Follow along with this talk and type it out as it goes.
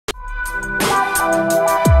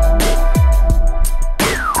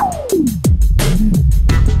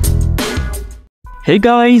Hey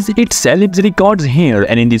guys, it's Celeb's Records here,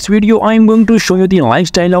 and in this video I am going to show you the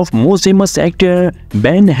lifestyle of most famous actor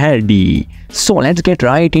Ben Hardy. So let's get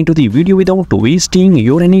right into the video without wasting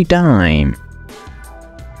your any time.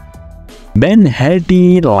 Ben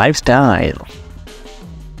Hardy lifestyle.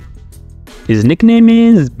 His nickname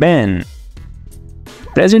is Ben.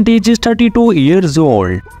 Present age is 32 years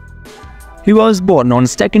old. He was born on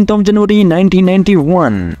 2nd of January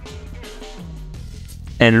 1991.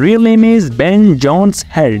 And real name is Ben Jones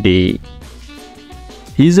Hardy.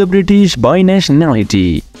 He is a British by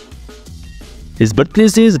nationality. His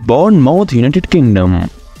birthplace is Bournemouth, United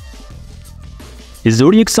Kingdom. His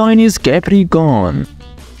zodiac sign is Capricorn.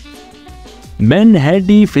 Ben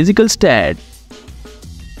Hardy physical stat.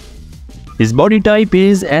 His body type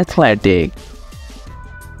is athletic.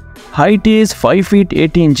 Height is 5 feet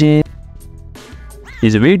 8 inches.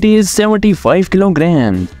 His weight is 75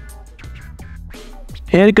 kilograms.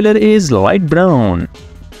 Hair color is light brown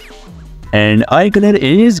and eye color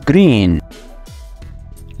is green.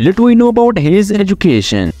 Let we know about his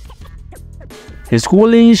education. His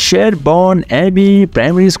school is Sherborne Abbey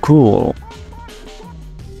Primary School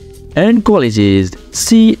and college is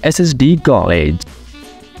CSSD College.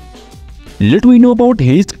 Let we know about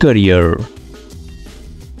his career.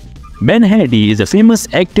 Ben Hardy is a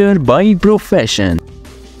famous actor by profession.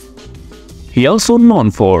 He also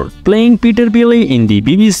known for playing Peter Bailey in the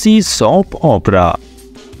BBC soap opera.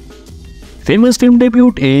 Famous film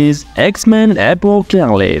debut is X-Men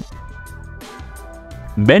Apocalypse.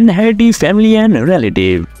 Ben Hardy family and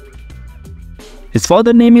relative. His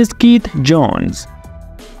father name is Keith Jones.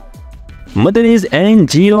 Mother is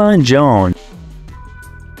Angela Jones.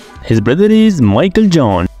 His brother is Michael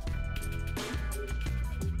Jones.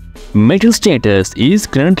 Marital status is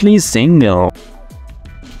currently single.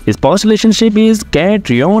 His past relationship is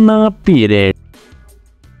Catriona period.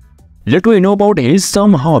 Let me know about his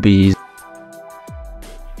some hobbies.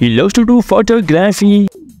 He loves to do photography,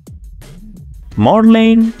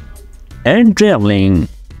 modeling, and traveling.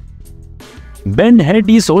 Ben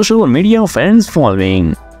Hardy social media fans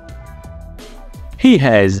following. He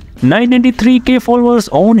has 993k followers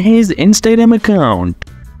on his Instagram account.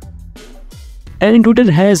 And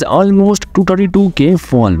Twitter has almost 232k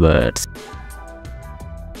followers.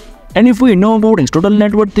 And if we know about his total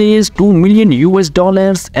net worth is $2 million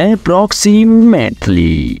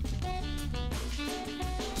approximately.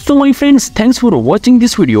 So my friends, thanks for watching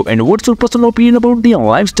this video, and what's your personal opinion about the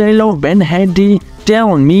lifestyle of Ben Hardy?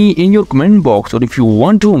 Tell me in your comment box, or if you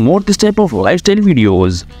want to more this type of lifestyle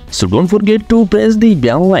videos. So don't forget to press the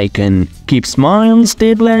bell icon. Keep smiling,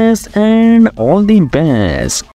 stay blessed, and all the best.